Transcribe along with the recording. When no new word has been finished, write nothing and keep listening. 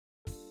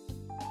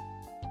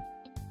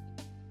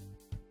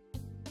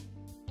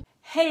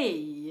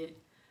Hej!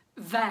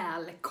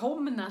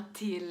 Välkomna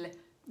till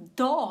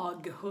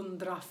dag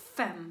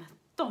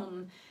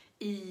 115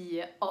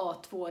 i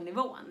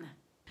A2-nivån.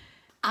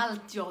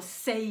 Allt jag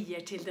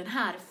säger till den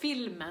här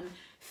filmen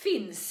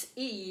finns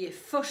i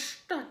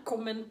första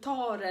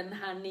kommentaren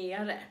här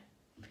nere.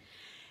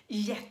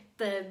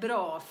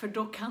 Jättebra, för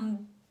då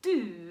kan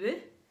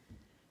du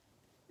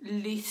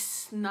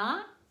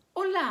lyssna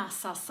och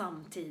läsa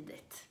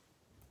samtidigt.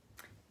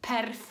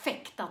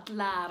 Perfekt att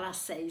lära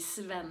sig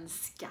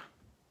svenska.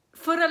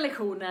 Förra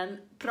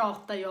lektionen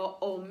pratade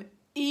jag om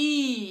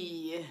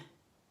y.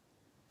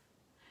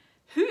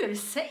 Hur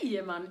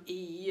säger man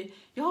y?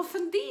 Jag har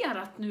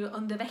funderat nu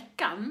under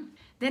veckan.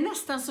 Det är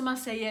nästan som man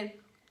säger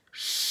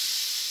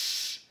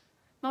sh.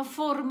 Man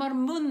formar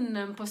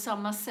munnen på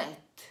samma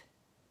sätt.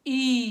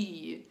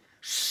 Y.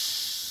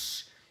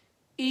 Sh.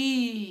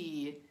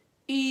 Y.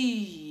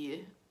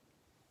 Y.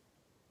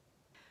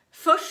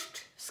 Först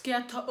ska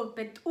jag ta upp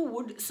ett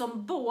ord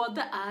som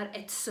både är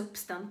ett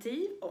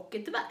substantiv och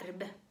ett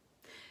verb.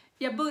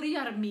 Jag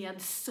börjar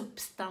med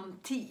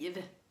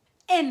substantiv.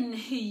 En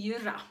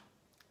hyra.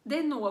 Det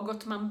är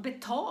något man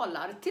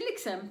betalar. Till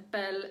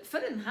exempel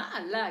för den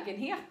här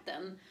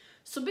lägenheten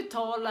så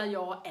betalar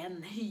jag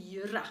en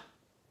hyra.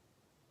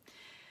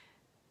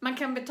 Man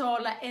kan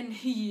betala en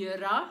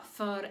hyra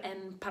för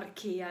en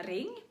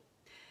parkering.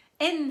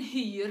 En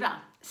hyra,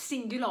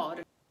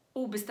 singular,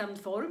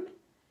 obestämd form.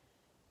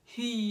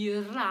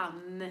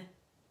 Hyran,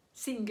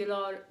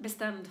 singular,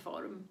 bestämd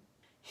form.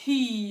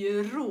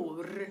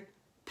 Hyror,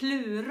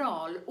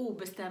 plural,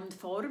 obestämd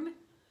form.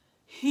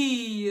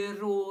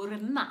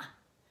 Hyrorna,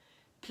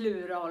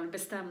 plural,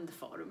 bestämd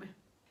form.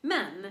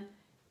 Men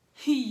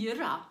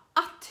hyra,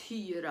 att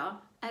hyra,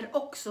 är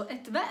också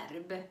ett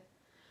verb.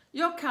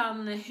 Jag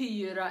kan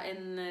hyra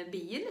en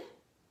bil.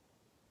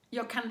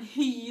 Jag kan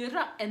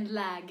hyra en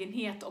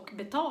lägenhet och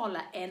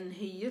betala en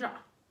hyra.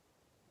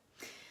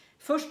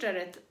 Först är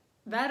det ett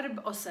verb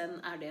och sen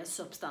är det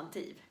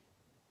substantiv.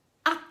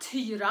 Att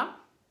hyra,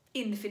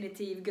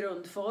 infinitiv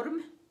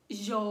grundform.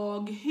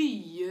 Jag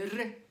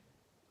hyr,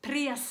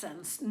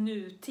 presens,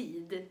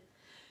 nutid.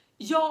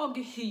 Jag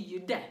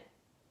hyrde,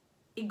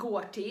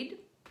 igår-tid,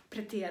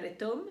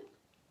 preteritum.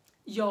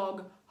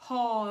 Jag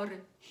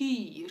har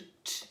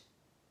hyrt,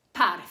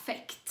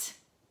 perfekt.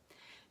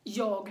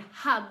 Jag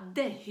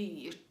hade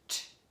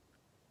hyrt,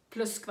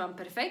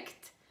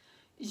 plusskvamperfekt.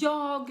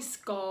 Jag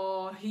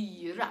ska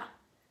hyra,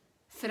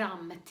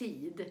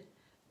 framtid.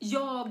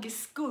 Jag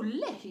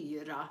skulle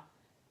hyra,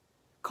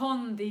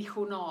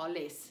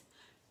 konditionalis.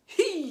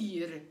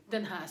 Hyr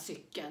den här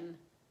cykeln,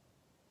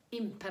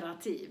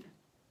 imperativ.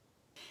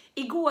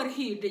 Igår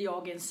hyrde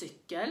jag en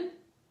cykel.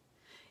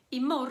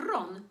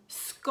 Imorgon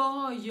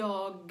ska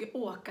jag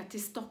åka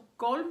till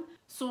Stockholm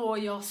så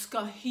jag ska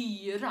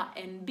hyra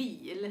en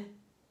bil.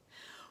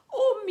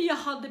 Om jag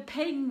hade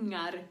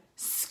pengar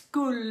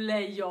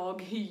skulle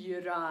jag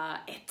hyra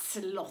ett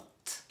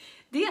slott.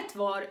 Det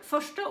var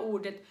första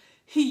ordet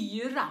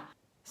hyra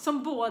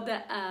som både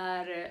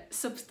är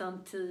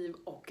substantiv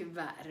och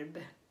verb.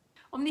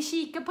 Om ni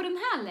kikar på den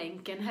här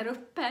länken här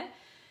uppe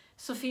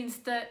så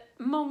finns det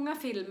många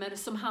filmer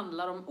som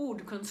handlar om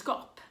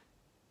ordkunskap.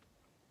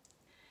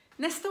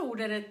 Nästa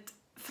ord är ett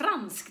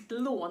franskt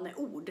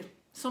låneord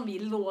som vi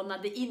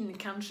lånade in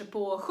kanske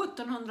på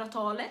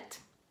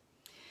 1700-talet.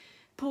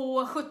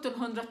 På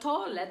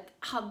 1700-talet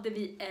hade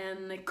vi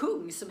en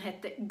kung som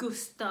hette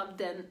Gustav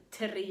den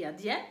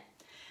tredje.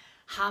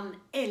 Han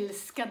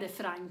älskade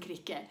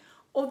Frankrike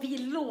och vi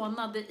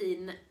lånade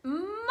in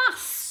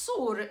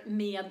massor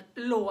med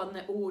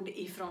låneord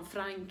ifrån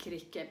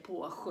Frankrike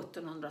på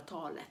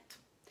 1700-talet.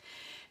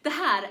 Det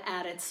här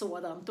är ett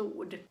sådant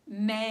ord.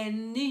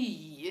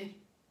 Meny.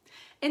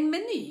 En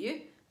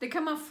meny, det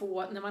kan man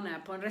få när man är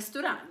på en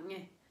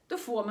restaurang. Då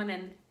får man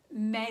en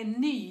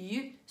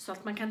meny så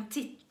att man kan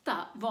titta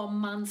vad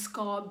man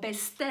ska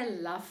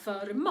beställa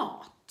för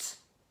mat.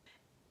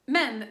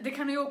 Men det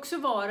kan ju också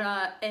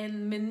vara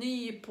en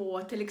meny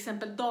på till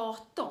exempel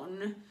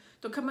datorn.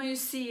 Då kan man ju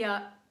se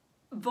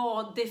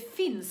vad det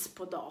finns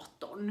på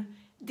datorn.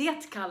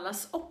 Det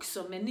kallas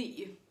också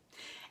meny.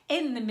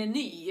 En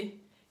meny,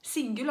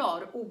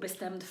 singular,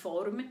 obestämd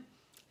form.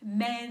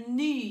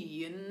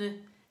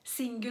 Menyn,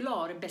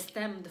 singular,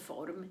 bestämd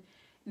form.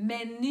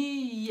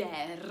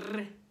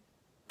 Menyer,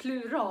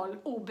 plural,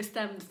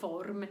 obestämd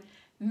form.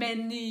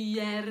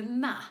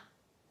 Menyerna,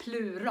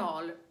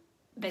 plural,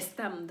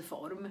 bestämd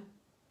form.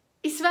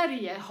 I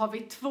Sverige har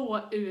vi två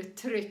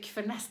uttryck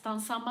för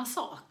nästan samma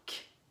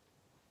sak.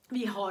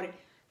 Vi har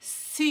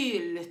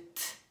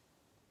sylt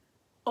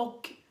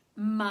och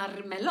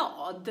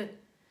marmelad.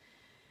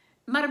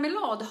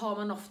 Marmelad har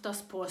man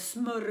oftast på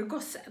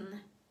smörgåsen,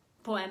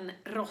 på en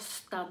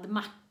rostad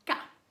macka.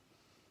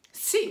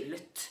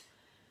 Sylt,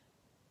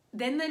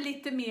 den är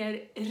lite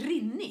mer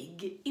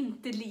rinnig,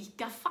 inte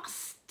lika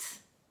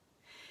fast.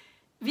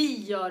 Vi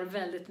gör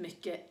väldigt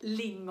mycket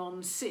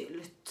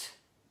lingonsylt.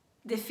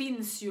 Det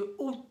finns ju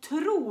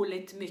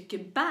otroligt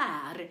mycket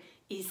bär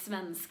i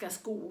svenska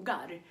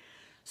skogar.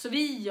 Så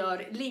vi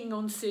gör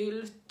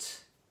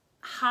lingonsylt,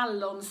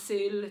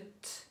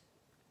 hallonsylt,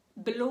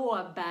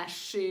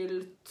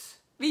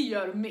 blåbärssylt. Vi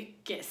gör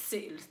mycket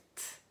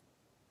sylt.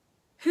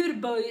 Hur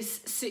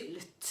böjs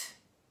sylt?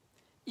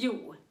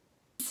 Jo,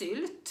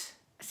 sylt,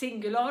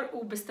 singular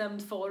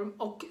obestämd form,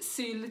 och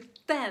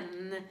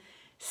sylten,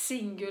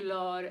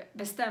 singular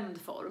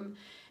bestämd form.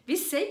 Vi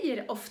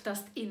säger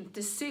oftast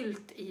inte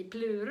sylt i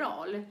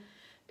plural,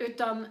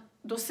 utan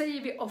då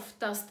säger vi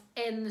oftast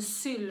en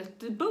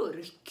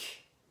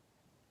syltburk.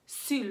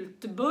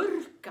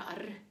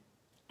 Syltburkar.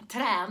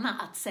 Träna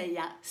att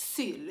säga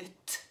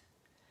sylt.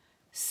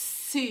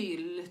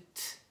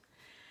 Sylt.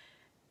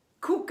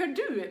 Kokar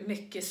du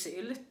mycket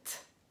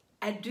sylt?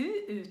 Är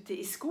du ute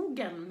i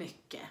skogen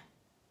mycket?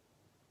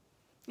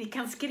 Ni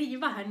kan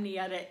skriva här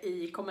nere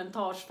i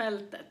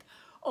kommentarsfältet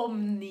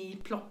om ni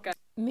plockar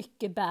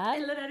mycket bär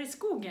eller är i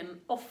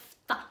skogen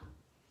ofta.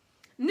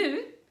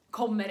 Nu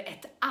kommer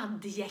ett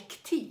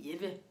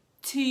adjektiv.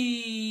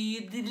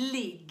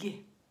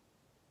 Tydlig.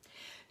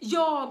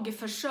 Jag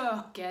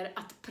försöker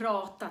att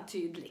prata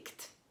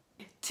tydligt.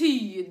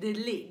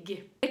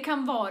 Tydlig. Det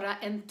kan vara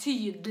en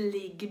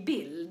tydlig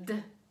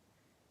bild.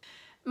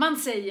 Man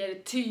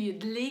säger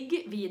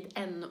tydlig vid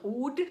en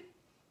ord.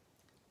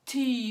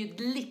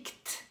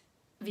 Tydligt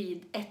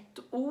vid ett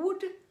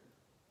ord.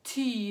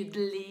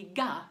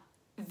 Tydliga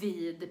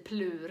vid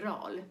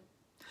plural.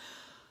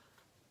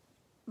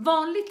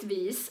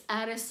 Vanligtvis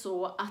är det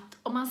så att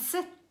om man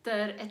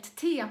sätter ett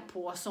T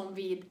på som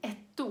vid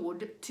ett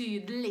ord,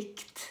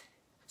 tydligt,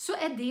 så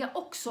är det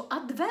också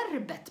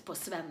adverbet på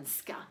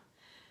svenska.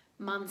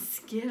 Man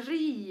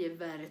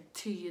skriver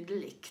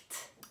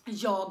tydligt.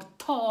 Jag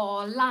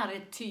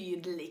talar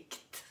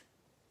tydligt.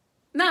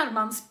 När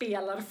man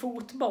spelar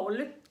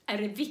fotboll är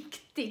det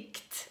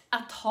viktigt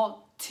att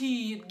ha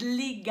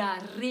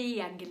tydliga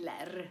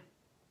regler.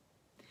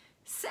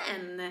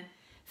 Sen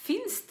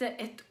finns det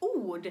ett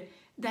ord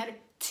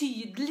där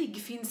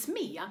tydlig finns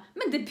med,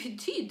 men det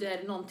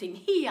betyder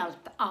någonting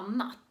helt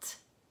annat.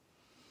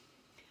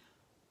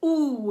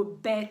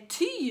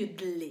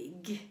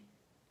 Obetydlig.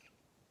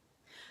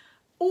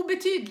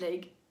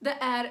 Obetydlig, det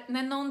är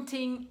när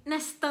någonting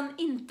nästan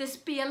inte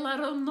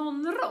spelar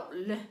någon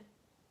roll.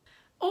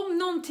 Om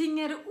någonting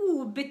är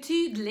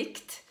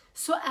obetydligt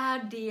så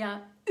är det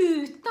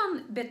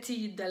utan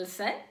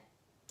betydelse,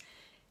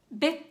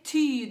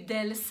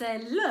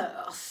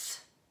 betydelselös.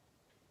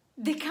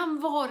 Det kan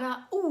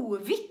vara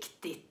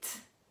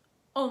oviktigt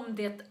om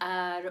det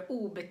är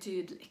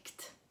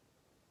obetydligt.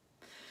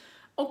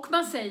 Och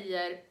man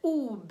säger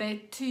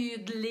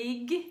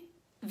obetydlig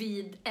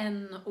vid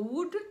en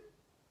ord,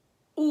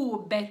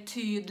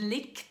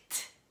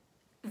 obetydligt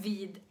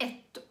vid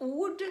ett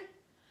ord,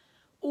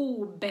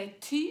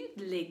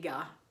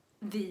 obetydliga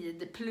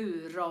vid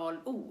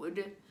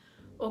pluralord.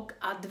 Och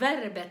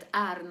adverbet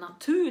är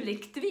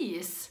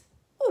naturligtvis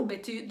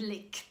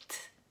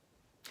obetydligt.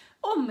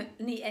 Om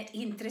ni är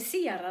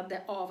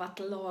intresserade av att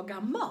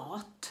laga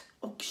mat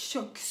och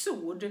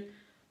köksord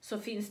så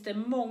finns det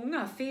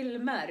många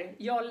filmer.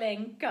 Jag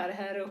länkar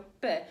här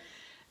uppe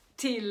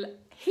till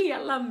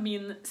hela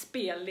min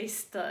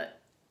spellista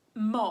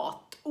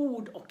mat,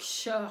 ord och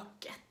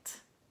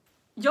köket.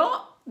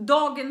 Ja,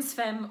 dagens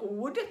 5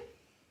 ord.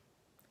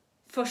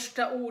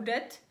 Första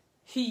ordet,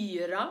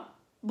 hyra,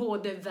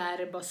 både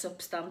verb och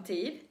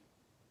substantiv.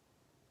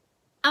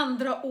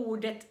 Andra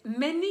ordet,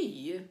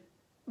 meny,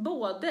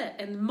 både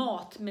en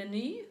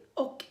matmeny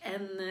och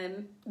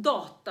en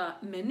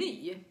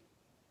datameny.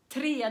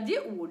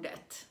 Tredje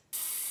ordet,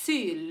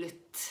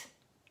 sylt,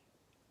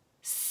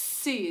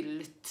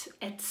 sylt,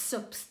 ett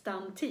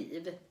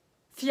substantiv.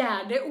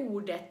 Fjärde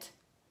ordet,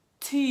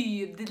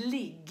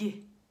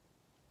 tydlig,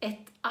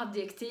 ett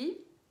adjektiv,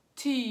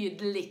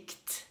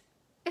 tydligt,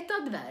 ett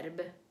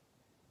adverb.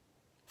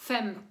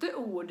 Femte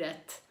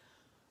ordet,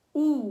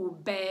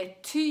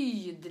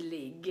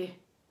 obetydlig,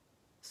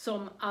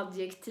 som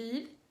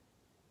adjektiv,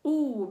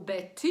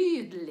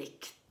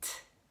 obetydligt,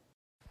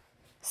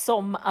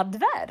 som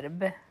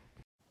adverb.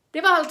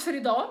 Det var allt för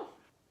idag.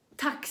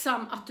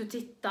 Tacksam att du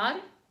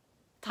tittar.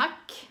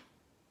 Tack.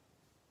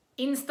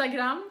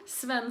 Instagram,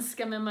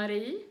 Svenska med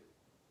Marie.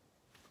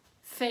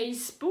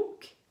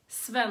 Facebook,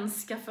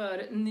 Svenska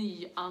för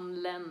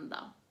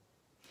nyanlända.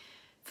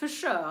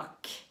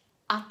 Försök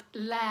att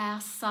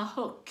läsa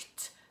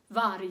högt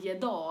varje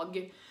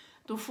dag.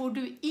 Då får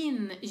du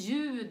in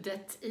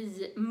ljudet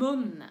i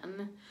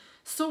munnen.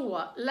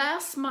 Så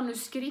läs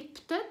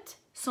manuskriptet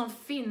som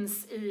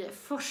finns i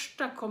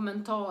första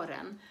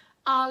kommentaren.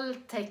 All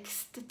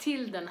text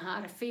till den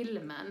här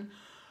filmen.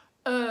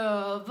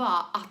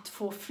 Öva att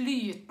få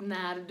flyt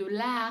när du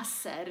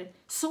läser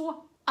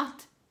så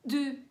att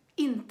du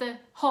inte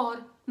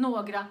har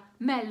några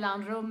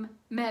mellanrum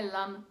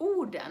mellan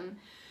orden.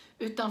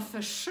 Utan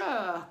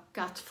försök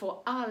att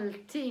få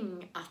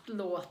allting att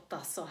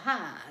låta så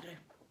här.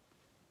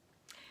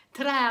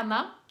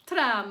 Träna,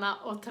 träna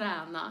och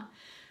träna.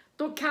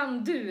 Då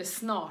kan du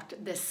snart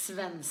det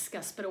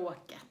svenska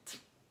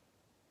språket.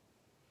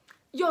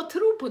 Jag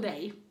tror på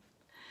dig.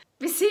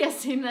 Vi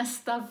ses i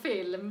nästa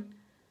film.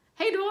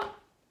 Hej då!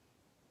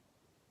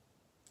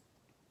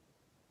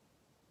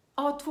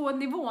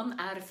 A2-nivån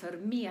är för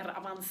mer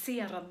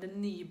avancerade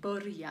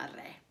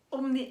nybörjare.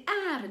 Om ni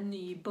är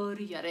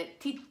nybörjare,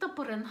 titta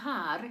på den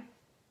här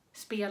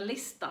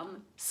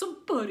spellistan så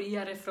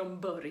börjar det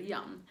från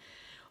början.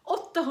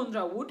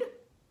 800 ord,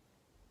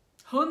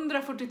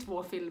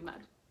 142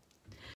 filmer.